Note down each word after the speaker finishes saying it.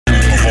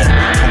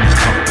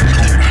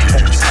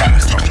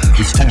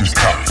Tony's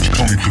top.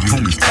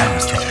 Tony's top.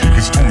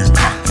 It's Tony's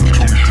top.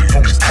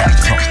 Tony's top.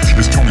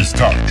 It's Tony's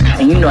top.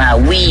 And you know how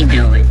we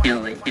do it.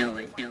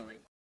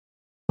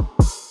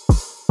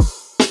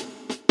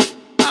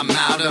 I'm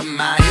out of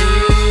my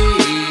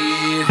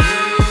head.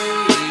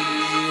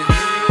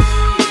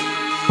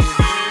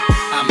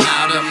 I'm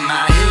out of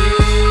my head.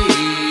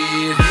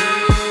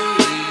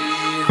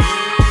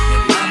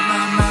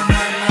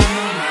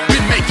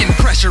 Been making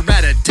pressure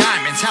out of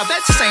diamonds. How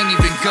that ain't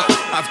even go.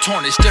 I've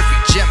tarnished every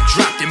gem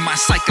dropped in my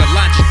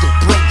psychological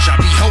brooch. I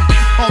be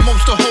holding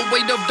almost the whole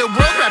weight of the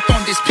world wrapped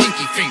on this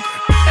pinky finger.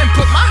 And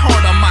put my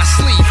heart on my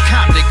sleeve,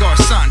 Comme des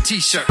Garçons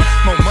t-shirt.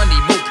 More money,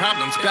 more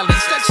problems,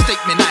 balance that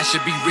statement, I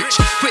should be rich.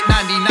 Quit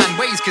 99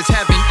 ways, cause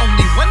having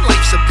only one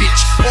life's a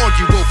bitch.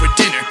 Argue over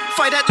dinner,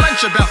 fight at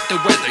lunch about the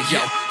weather,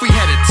 yo. We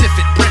had a tiff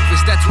at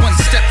breakfast, that's one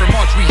step from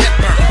Audrey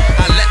Hepburn.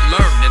 I let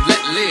learn and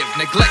let live,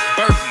 neglect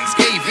burdens,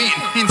 gave in.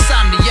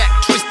 Insomniac,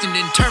 twisting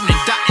and turning,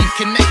 dotting,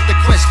 connect the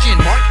question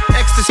mark.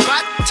 X the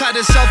spot, tie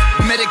the self,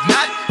 medic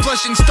not.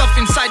 Flushing stuff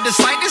inside the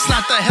sinus,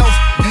 not the health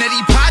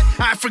neti pot.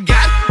 I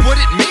forgot what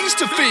it means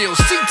to feel,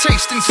 see,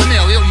 taste, and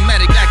smell.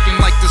 Illmatic acting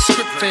like the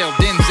script failed.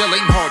 Denzel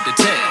ain't hard to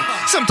tell.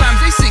 Sometimes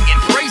they singing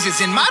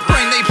praises, in my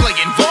brain they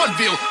playing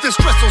vaudeville. The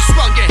stress will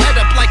swell your head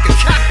up like a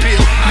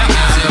cocktail. Now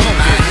I'm in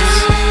my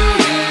head,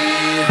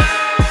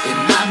 in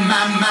my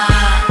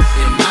mind,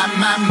 in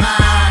my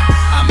mind.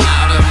 I'm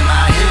out of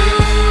my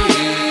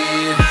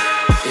head,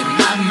 in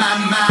my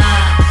mind,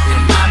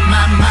 in my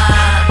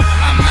mind.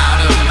 I'm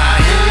out of my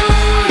head,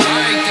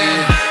 right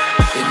there,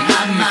 in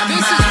my mind.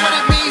 This is what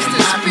it means to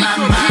speak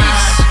for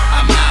peace.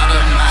 I'm out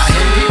of my head.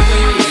 Some people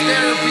use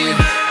therapy,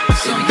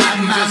 some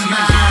people just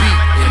use a beat.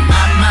 In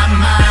my mind,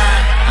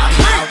 I'm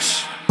out.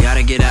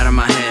 Gotta get out of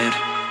my head,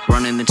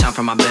 running the town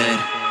from my bed.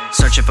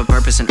 Searching for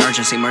purpose and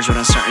urgency, merged with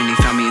uncertainty,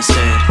 found me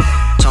instead.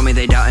 Told me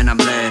they doubt and I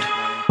bled,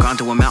 gone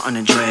through a mountain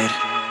of dread.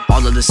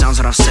 All of the sounds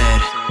that I've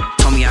said,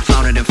 told me I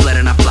floundered and fled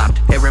and I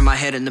flopped. Air in my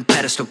head and the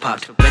pedestal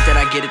popped. Bet that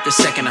I get it the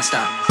second I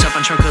stop. Tough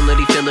on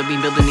tranquility, feel it, be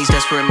building these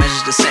desperate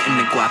measures to set in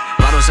the guap.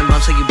 Bottles and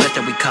bumps, so you bet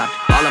that we copped.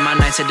 All of my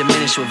nights had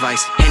diminished with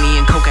vice. Henny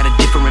and coke at a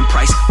different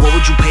price. What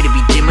would you pay to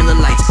be dimming the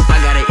lights? I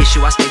got an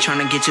issue, I stay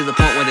trying to get to the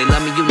point where they love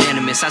me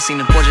unanimous. I seen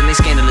them forging, they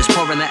scandalous,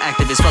 pouring the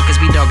activists. Fuckers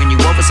be dogging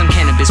you over some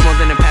cannabis. More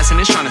than a passing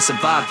is trying to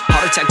survive.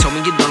 Heart attack told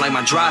me you don't like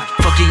my drive.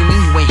 Fuck you mean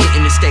you ain't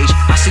hitting the stage?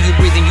 I see you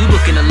breathing, you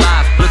looking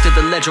alive. Looked at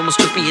the ledge,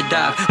 almost took me a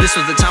dive. This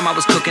was the time I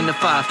was cooking the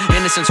five.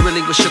 Innocence really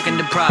was shook and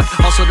deprived.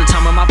 Also the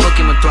time when my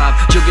booking would thrive.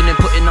 Jugging and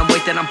putting on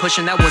weight that I'm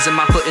pushing, that wasn't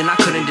my foot and I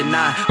couldn't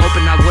deny.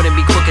 Hoping I wouldn't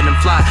be crooked and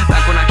fly.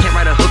 Back when I can't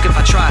write a hook if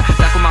I tried.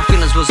 Back when my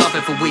feelings was off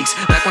it for weeks.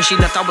 Back when she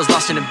left, I was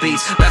lost in the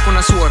beats. Back when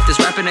I swore if this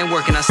rapping ain't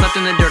working, I slept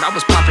in the dirt, I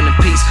was popping a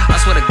piece. I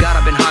swear to God,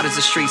 I've been hot as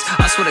the streets.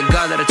 I swear to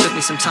God that it took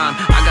me some time.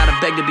 I gotta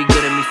beg to be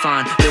good and be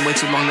fine. Been way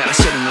too long that I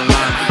stood in the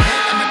line.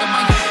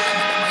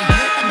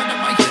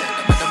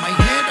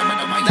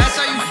 That's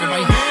how you feel.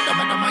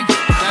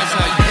 That's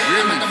how you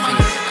really feel.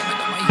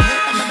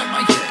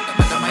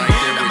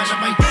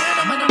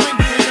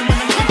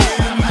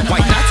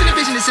 White knots in a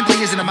vision, it simply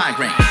isn't a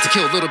migraine. To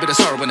kill a little bit of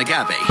sorrow in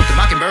agave. The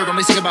mockingbird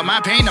only sing about my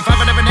pain. I'm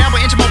 5'11" now,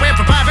 but inching my way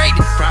from 5'8".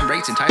 Crime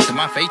rates enticing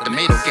my fate. The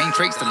middle gang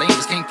traits, the lame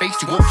was king face.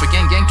 Too woke for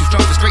gang, too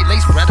strong for straight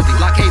lace. Morality,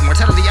 blockade,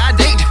 mortality, I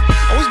date.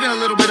 Always been a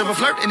little bit of a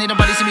flirt, and ain't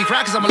nobody see me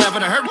cry cause I'm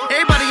laughing to hurt.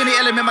 Everybody in the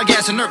element, my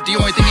gas and nerve. The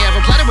only thing he ever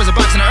plotted was a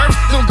box in the earth.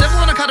 Little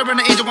devil on a cutter and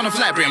an angel on a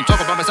flat brim.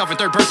 Talk about myself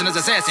in third person as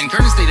assassin.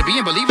 Current state of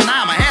being, believing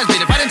I'm a has-been.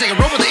 If I didn't take a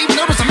role, would they even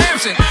notice I'm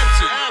absent?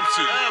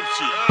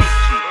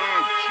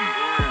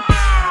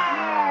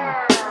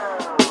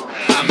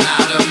 I'm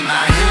out of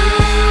my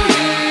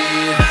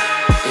head,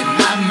 in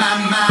my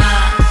mind,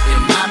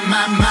 in my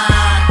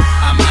mind.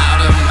 I'm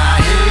out of my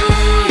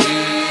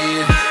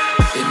head,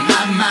 in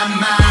my mind,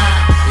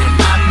 in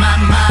my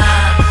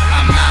mind.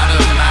 I'm out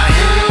of my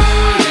head,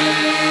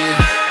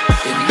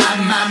 in my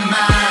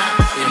mind,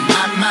 in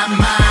my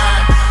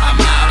mind. I'm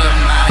out of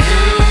my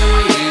head,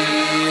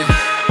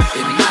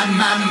 in my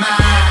mind, in my mind. I'm out of my head. I'm out of my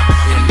head.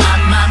 I'm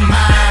out of my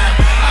head.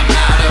 I'm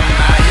out of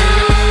my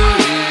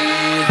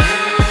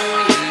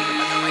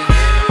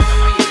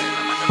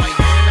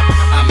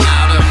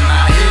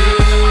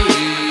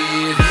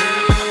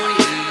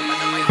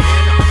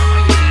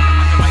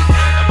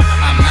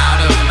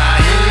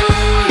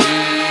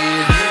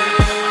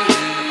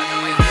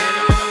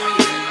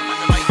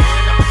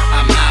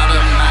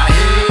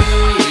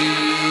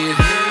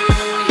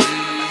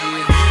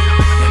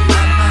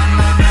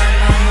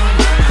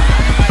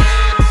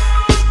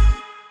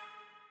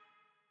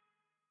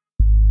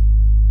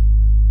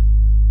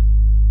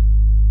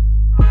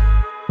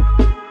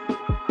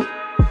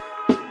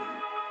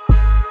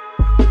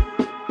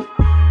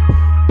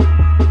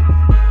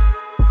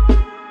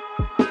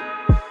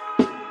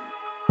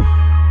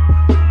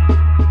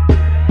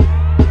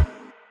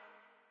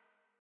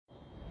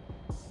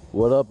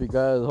What up, you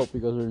guys? Hope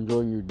you guys are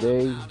enjoying your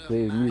day.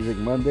 Today is Music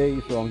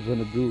Monday, so I'm just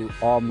gonna do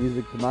all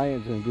music tonight. I'm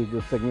just gonna do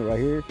this segment right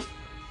here.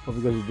 Hope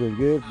you guys are doing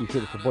good. Be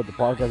sure to support the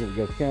podcast if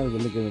you guys can.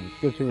 There's a link in the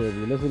description wherever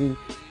you're listening.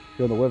 If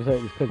Go on the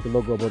website, just click the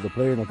logo above the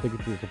player, and I'll take you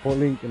to the support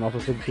link, and also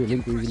take you to a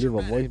link where you can leave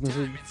a voice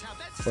message.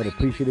 I'd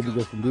appreciate it if you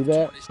guys can do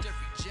that.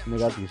 And they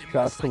got these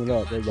tracks coming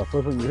up. The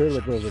first one you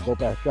heard was a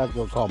dope ass track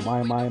called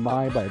My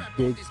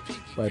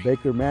by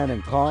Baker Man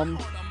and Calm.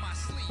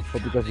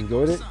 Hope you guys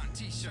enjoyed it.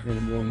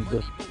 And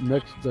then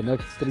the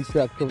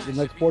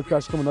next 4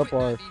 tracks coming up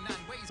are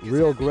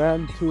Real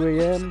Grand 2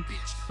 AM,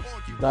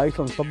 Dice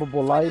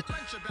Unstoppable Life,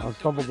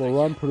 Unstoppable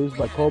Run, produced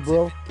by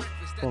Cobra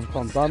from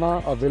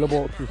Santana,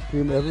 available to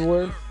stream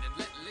everywhere.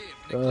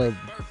 The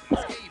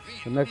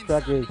next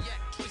track is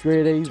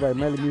Straight A's by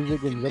Melly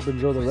Music and Jumpin'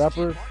 Joe the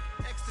Rapper.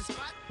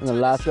 And the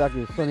last track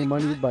is Sunny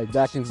Money by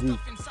Dak and Zeke.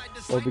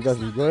 Hope you guys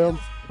enjoy them.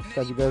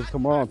 Catch you guys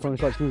tomorrow on Tony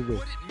Shot Tuesday.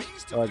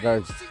 Alright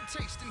guys,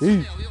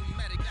 peace.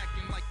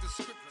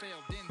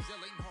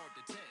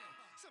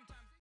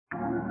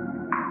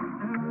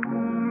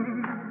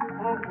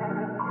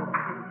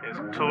 It's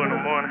 2 in the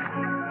morning.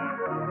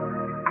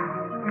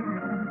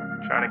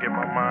 Trying to get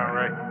my mind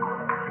right.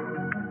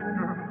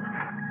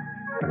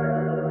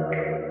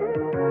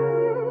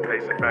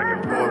 Pacing back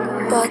and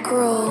forth. Back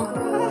row.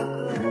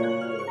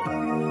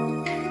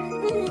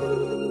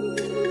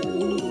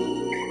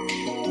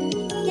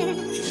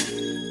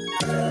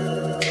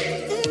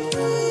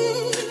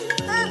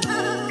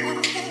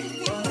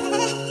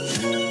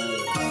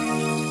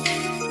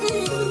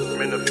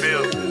 I'm in the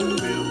field.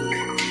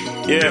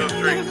 Yeah.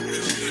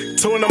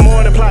 2 in the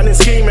morning, plotting and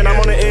scheming. I'm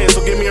on the edge,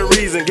 so give me a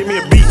reason. Give me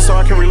a beat so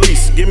I can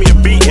release. Give me a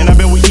beat, and I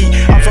bet we eat.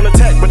 I'm on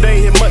attack, but they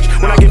ain't hit much.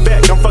 When I get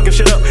back, I'm fucking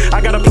shit up. I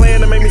got a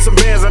plan to make me some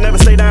bands. I never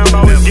stay down,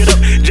 always get up.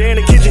 Jay in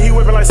the kitchen, he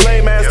whipping like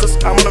slave masters.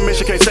 I'm on a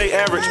mission, can't stay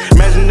average.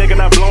 Imagine a nigga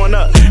not blowing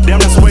up. Damn,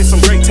 that's a waste, some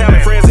great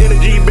talent. Friends,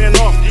 energy been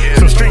off.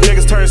 Some street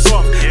niggas turn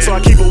soft. So I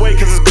keep away,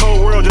 cause it's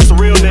cold world. Just a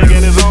real nigga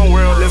in his own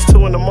world. It's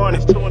 2 in the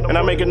morning, and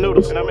I'm making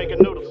noodles.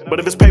 But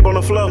if it's paper on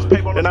the floor,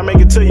 then I make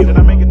it to you.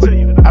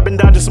 I've been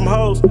dodging some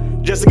hoes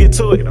just to get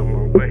to it.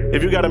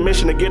 If you got a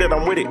mission to get it,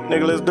 I'm with it.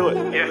 Nigga, let's do it.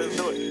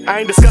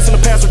 I ain't discussing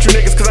the past with you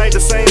niggas, cause I ain't the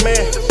same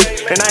man.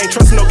 And I ain't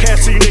trusting no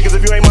cash to you niggas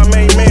if you ain't my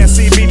main man.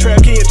 CB, Trap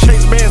Key, and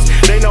Chase Bands.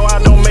 They know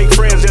I don't make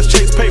friends, just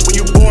chase paper. When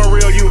you born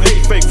real, you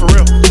hate fake for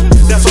real.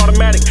 That's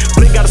automatic.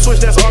 Blink got a switch,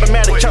 that's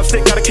automatic.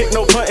 Chopstick got a kick,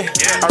 no punting.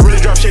 I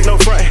really drop shit,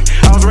 no frontin'.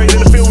 I was raised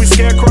in the field, we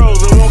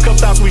scarecrows. And we won't come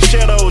thoughts, we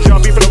shadows.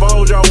 Y'all beefing over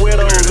hoes, y'all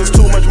weirdos. There's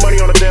too much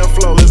money on the damn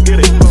floor, let's get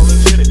it.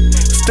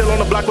 Still on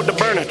the block with the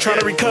burner, trying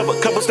to recover.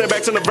 Couple step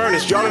backs in the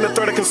furnace. Y'all in the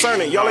third of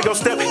concerning. Y'all ain't gon'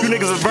 step. You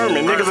niggas is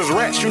vermin. Niggas is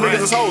rats. You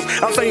niggas is hoes.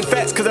 I'm saying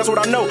facts, cause that's what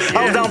I know.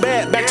 I was down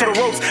bad, back to the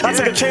ropes. I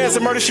took a chance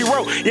and murder she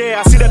wrote. Yeah,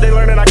 I see that they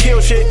learning I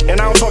kill shit.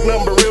 And I don't talk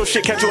nothing but real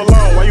shit. Catch you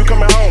alone while you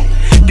coming home.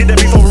 Get that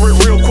beef over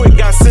real quick.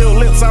 Got sealed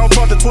lips, I don't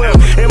talk to 12.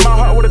 In my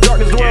heart where the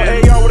darkness dwell.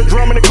 AR with a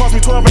drum and it cost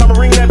me 12. And I'ma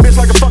ring that bitch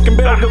like a fucking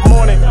bell. Good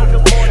morning.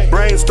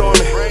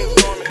 Brainstorming.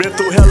 Been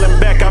through hell and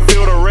back, I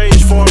feel the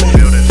rage for me.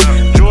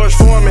 George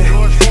Foreman,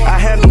 I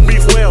handle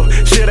beef well.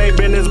 Shit ain't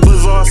been this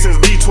bizarre since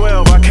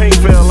D12. I can't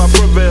fail, I'm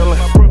prevailing.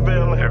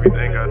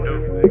 Everything I do,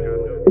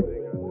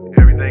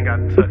 everything I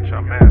touch,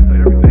 I master.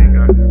 Everything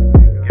I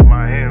get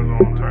my hands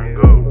on, turn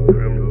gold.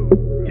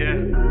 Yeah.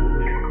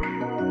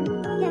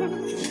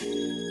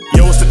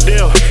 Yo, what's the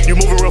deal? You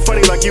moving real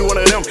funny like you one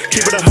of them.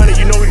 Keep it 100,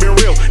 you know we been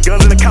real.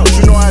 Guns in the couch,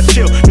 you know I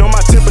chill. Know my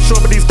temper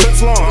short, but these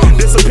clips long.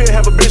 Disappear,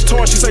 have a bitch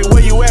torn. She say,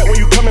 where you at when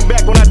you coming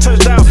back? When I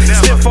touch down,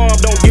 stiff arm,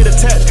 don't get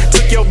attached.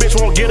 Took your bitch,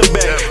 won't get her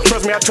back.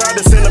 Trust me, I tried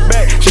to send her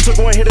back. She took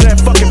one hit of that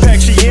fucking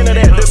pack. She into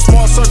that. This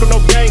small circle, no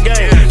gang.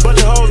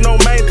 Bunch of hoes, no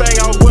main thing.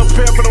 I was well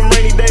prepared for them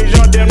rainy days.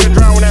 Y'all damn near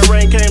drown when that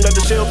rain came. Let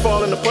the shell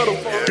fall in the puddle.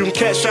 You can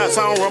catch shots,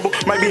 I don't rumble.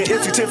 Might be an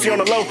Itsy Tipsy on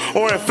the low,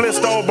 or in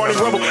Flintstone, Barney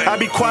Rubble. I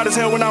be quiet as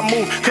hell when I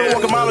move. Couldn't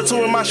walk a mile or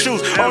 2 in my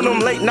shoes. On them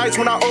late nights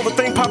when I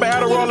overthink, pop an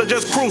Adderall or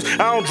just cruise.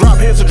 I don't drop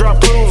hints or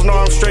drop clues, no,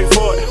 I'm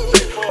straightforward.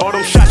 All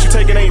them shots you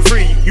taking ain't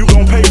free, you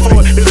gon' pay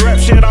for it. This rap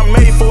shit I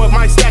made for it,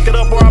 might stack it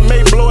up or I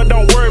may blow it.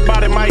 Don't worry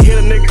about it, might hit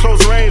a nigga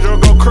close range or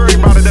go curry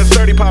about it. That's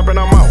 30 pop and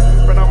I'm out.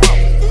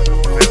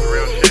 That's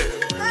real shit.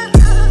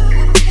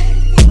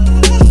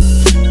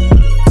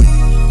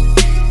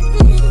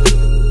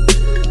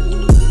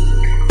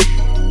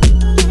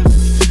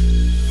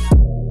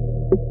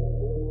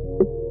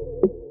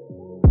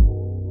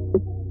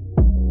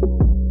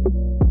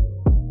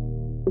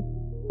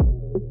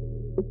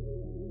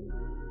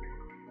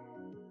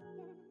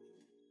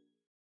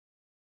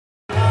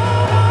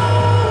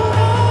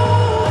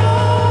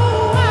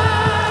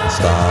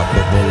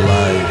 Unstoppable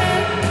life.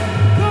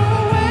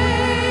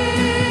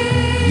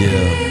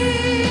 Yeah.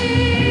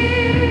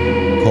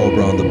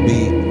 Cobra on the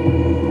beat.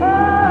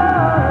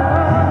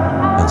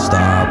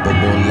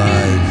 Unstoppable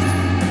life.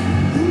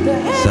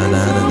 Santa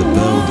Ana in the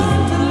building.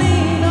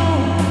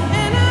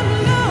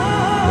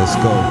 Let's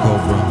go,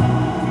 Cobra.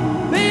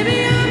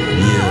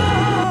 Yeah.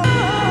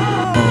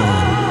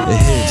 It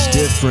hits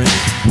different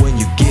when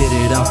you get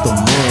it out the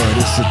mud.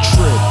 It's a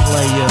trip,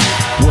 player,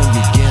 when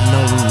you get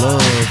no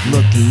love.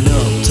 Looking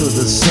up to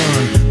the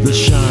sun, the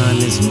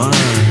shine is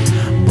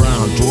mine.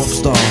 Brown dwarf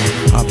star,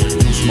 I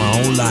produce my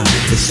own life.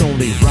 It's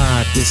only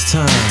right this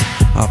time.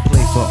 I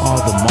play for all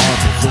the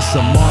marbles. It's It's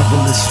a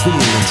marvelous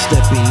feeling,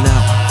 stepping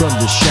out from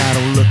the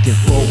shadow, looking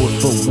forward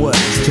for what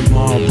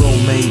tomorrow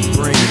may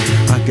bring.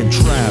 I can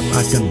trap,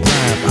 I can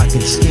rap, I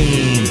can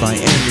scheme by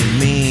any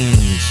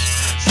means.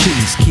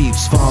 Cheese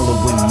keeps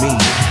following me,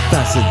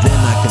 faster than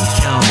I can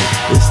count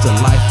it. It's the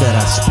life that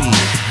I speak.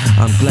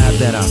 I'm glad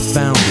that I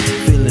found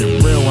it,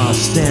 feeling real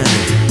outstanding.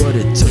 But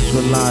it took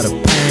a lot of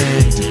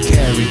pain to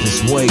carry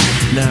this weight.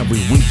 Now we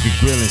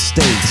grilling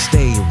steaks,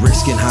 stay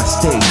risking high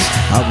stakes.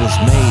 I was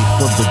made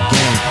for the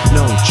game,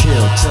 no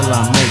chill till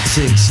I make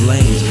 6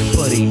 lanes.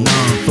 Putting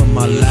on for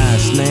my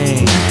last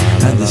name,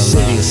 and the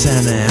city of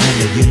Santa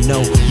Ana. You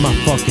know my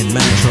fucking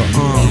mantra,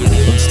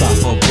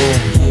 unstoppable.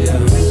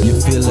 You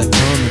feel it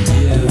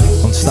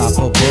coming,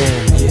 unstoppable.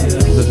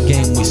 The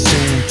game we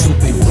soon to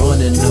be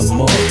running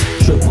them up.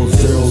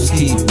 000s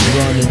keep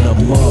running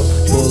them up.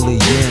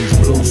 Bullions,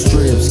 blue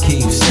strips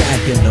keep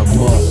stacking them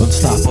up.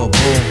 Unstoppable,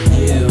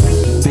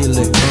 feel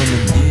it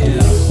coming,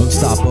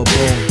 unstoppable.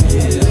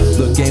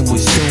 The game we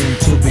soon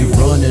to be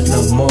running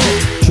them up.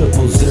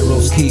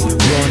 000s keep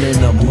running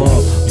them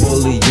up.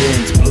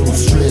 Bullions, blue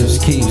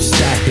strips keep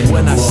stacking them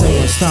up. When I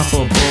say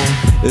unstoppable,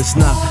 it's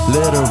not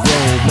literal,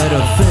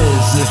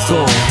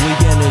 metaphysical. We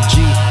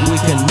energy, we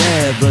can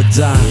never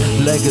die.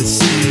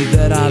 Legacy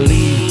that I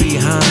leave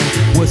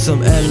behind with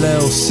some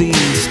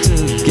LLCs,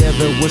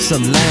 together with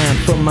some land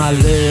for my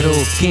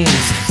little kings.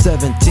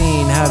 17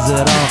 has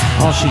it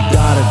all she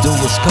gotta do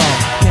is call.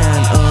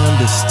 Can't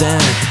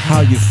understand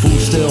how you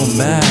fools still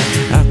mad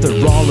after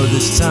all of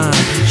this time.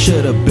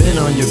 Should've been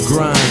on your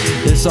grind.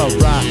 It's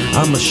alright,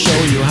 I'ma show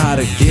you how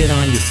to get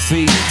on your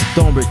feet.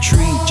 Don't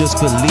retreat, just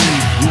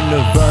believe.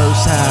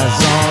 Universe has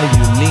all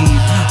you need.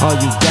 All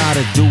you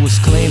gotta do is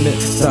claim it.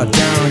 Start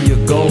down your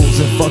goals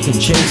and fucking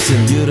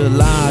chasing.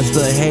 Utilize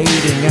the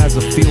hating as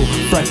a fuel,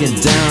 fracking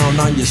down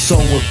on your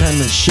soul with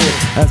penmanship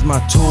as my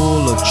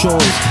tool of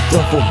choice.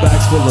 Duffel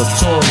bags full of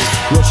toys,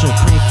 Russian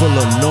cream full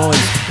of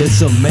noise.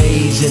 It's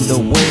amazing the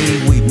way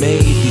we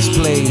made these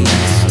plays.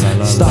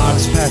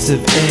 Stocks,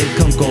 passive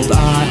income, gold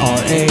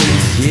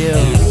IRAs. Yeah,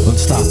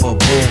 unstoppable.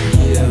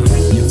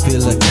 You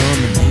feel it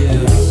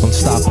coming,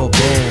 unstoppable.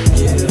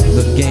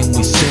 The game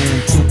we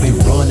soon to be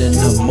running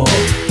them up.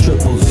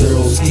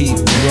 000s keep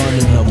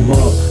running them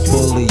up.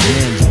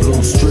 Bullions,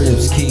 blue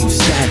strips keep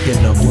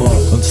stacking them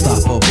up.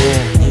 Unstoppable,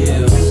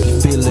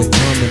 feel it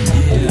coming,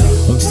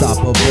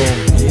 unstoppable.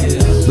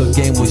 The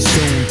game we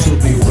soon to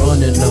be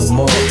running them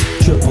up.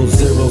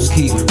 000s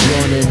keep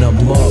running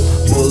them up.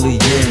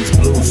 Bullions,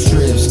 blue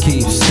strips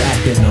keep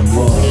stacking them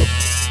up.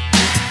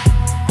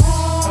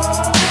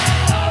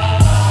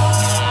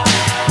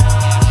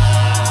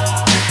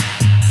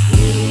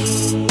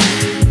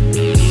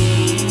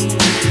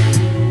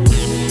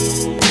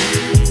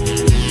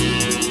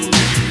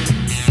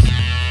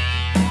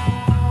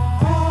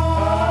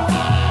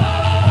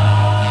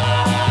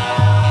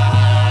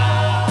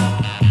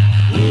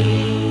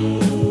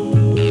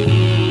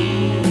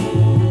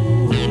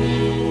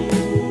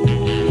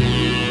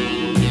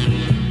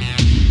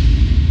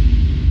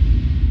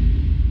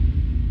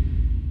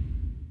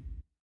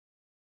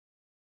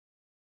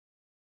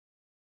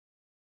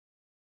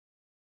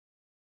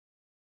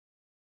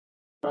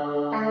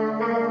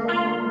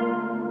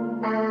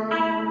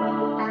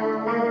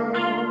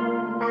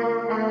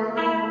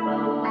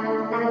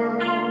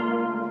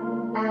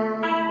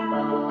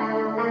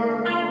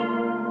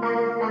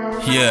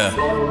 Yeah.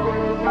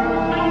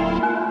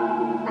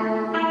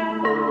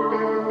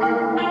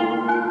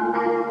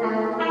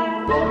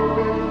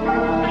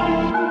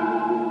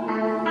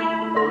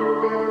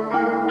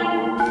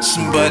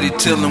 Somebody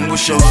tell them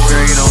what's your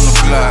grade on the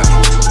block.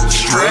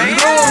 Straight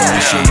up.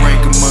 What's your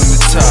rank among the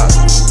top?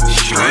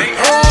 Straight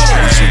up.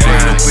 What's your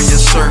grade up in your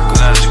circle?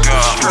 Let's go.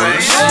 Straight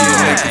up. See you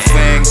make a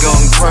fan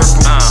golden purple.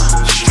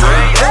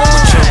 Straight up.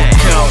 What your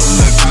account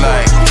look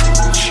like?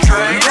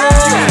 Straight up.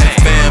 You and the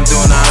fam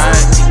doing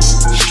alright?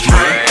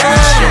 Straight up.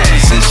 What's your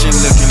position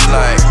looking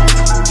like?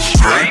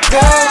 Straight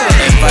up.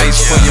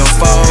 Advice for your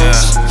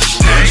foes?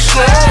 Straight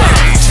up.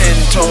 10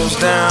 toes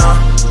down.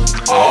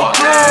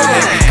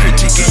 Nigga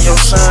critiquing your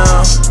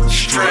sound.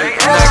 Straight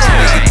up. Knock a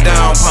nigga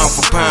down pound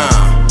for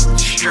pound.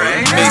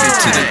 Straight up. Made it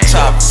to the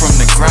top from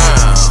the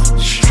ground.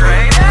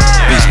 Straight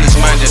up. Business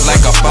minded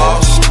like a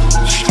boss.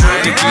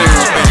 Straight the glitter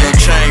up in your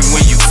chain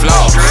when you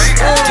floss.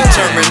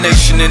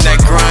 Determination in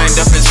that grind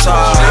up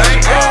inside.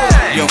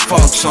 Your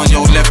folks on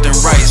your left and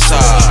right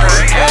side.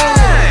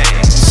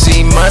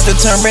 See my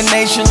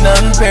determination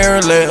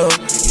unparalleled.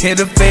 Hit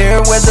a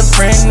fair weather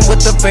friend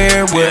with a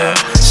farewell.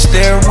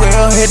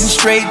 Stairwell heading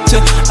straight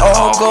to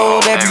all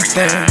gold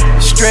everything.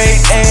 Straight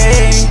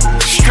A's.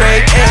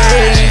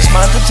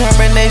 My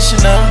determination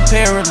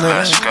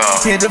unparalleled.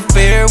 Hit a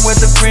fair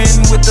weather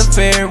friend with a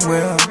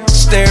farewell.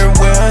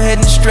 Stairwell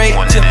heading straight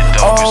to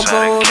all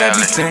gold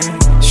everything.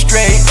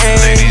 Straight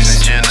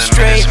A's.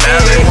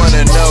 They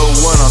wanna know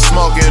what I'm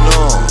smoking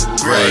on.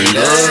 Great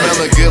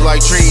smelling good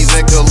like trees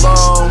and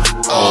cologne.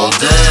 All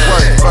day.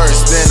 Work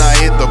first, then I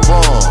hit the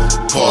bomb.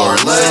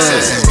 Parlay.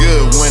 This is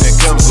good when it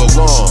comes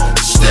along.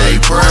 Stay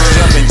praying.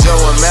 Jumping Joe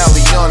and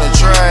Mally on the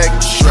track.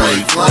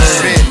 Straight flame.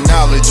 Spit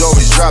knowledge,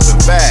 always dropping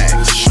back.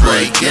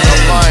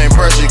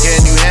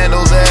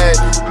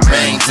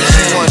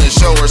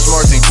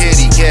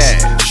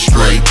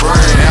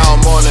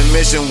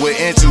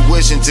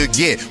 to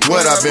get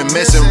what I've been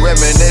missing.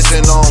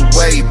 Reminiscing on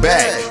way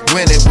back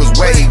when it was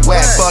way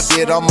whack. Fuck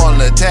it, I'm on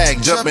the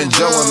tag. Jumping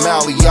Joe and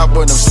Mally up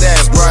with them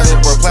stats.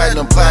 Grinding for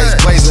platinum plaques.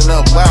 Blazing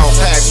up loud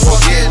packs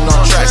while getting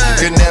on tracks.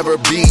 Could never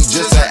be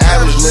just an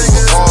average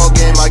nigga all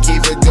game. I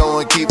keep it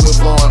going, keep it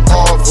flowing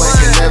all flame.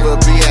 Can never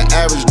be an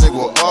average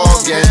nigga all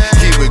game.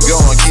 Keep it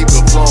going, keep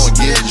it flowing,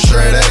 getting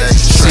straight at it.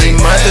 See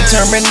my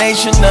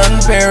determination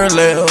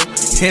unparalleled.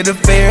 Hit a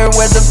fair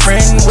weather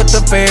friend with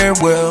a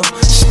farewell.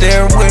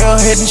 Stairwell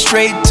heading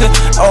straight to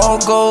all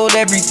gold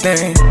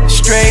everything.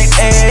 Straight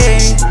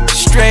A's,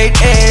 straight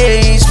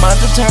A's. My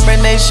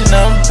determination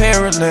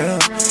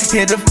unparalleled.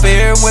 Hit a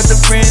fair weather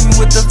friend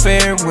with a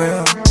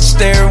farewell.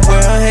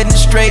 Stairwell heading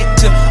straight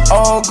to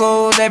all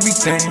gold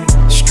everything.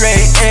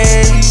 Straight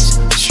A's,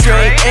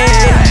 straight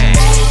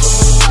A's.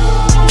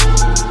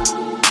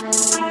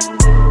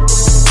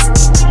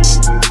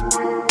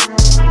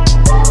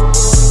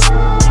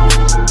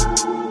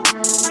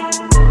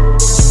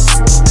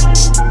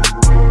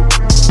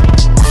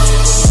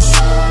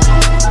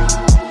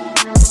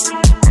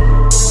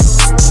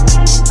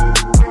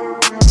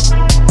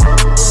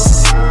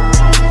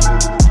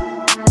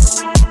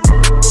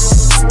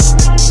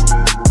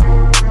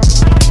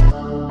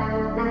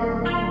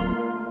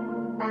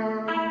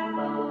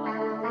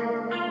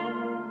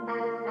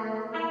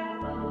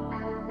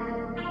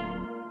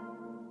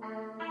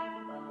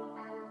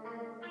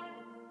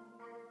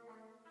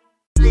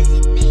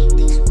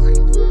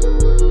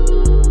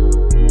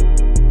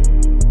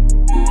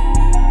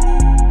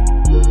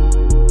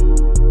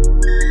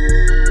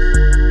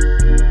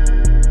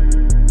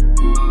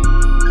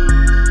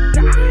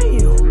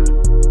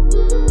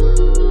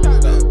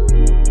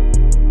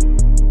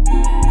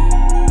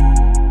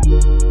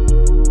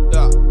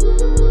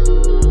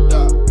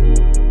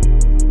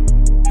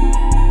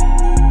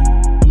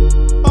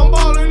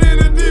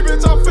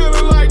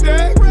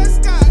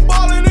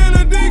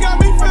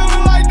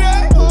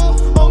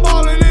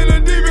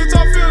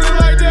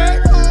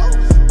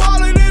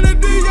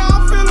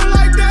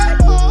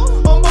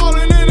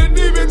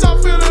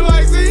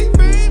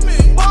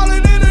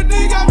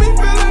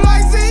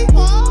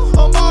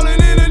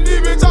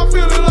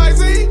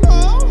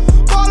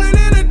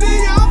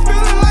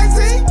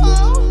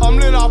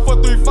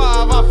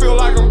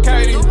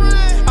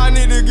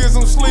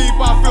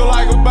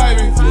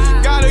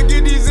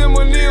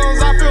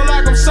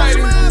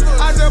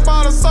 I just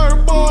bought a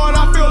surfboard,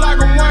 I feel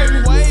like I'm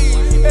waving.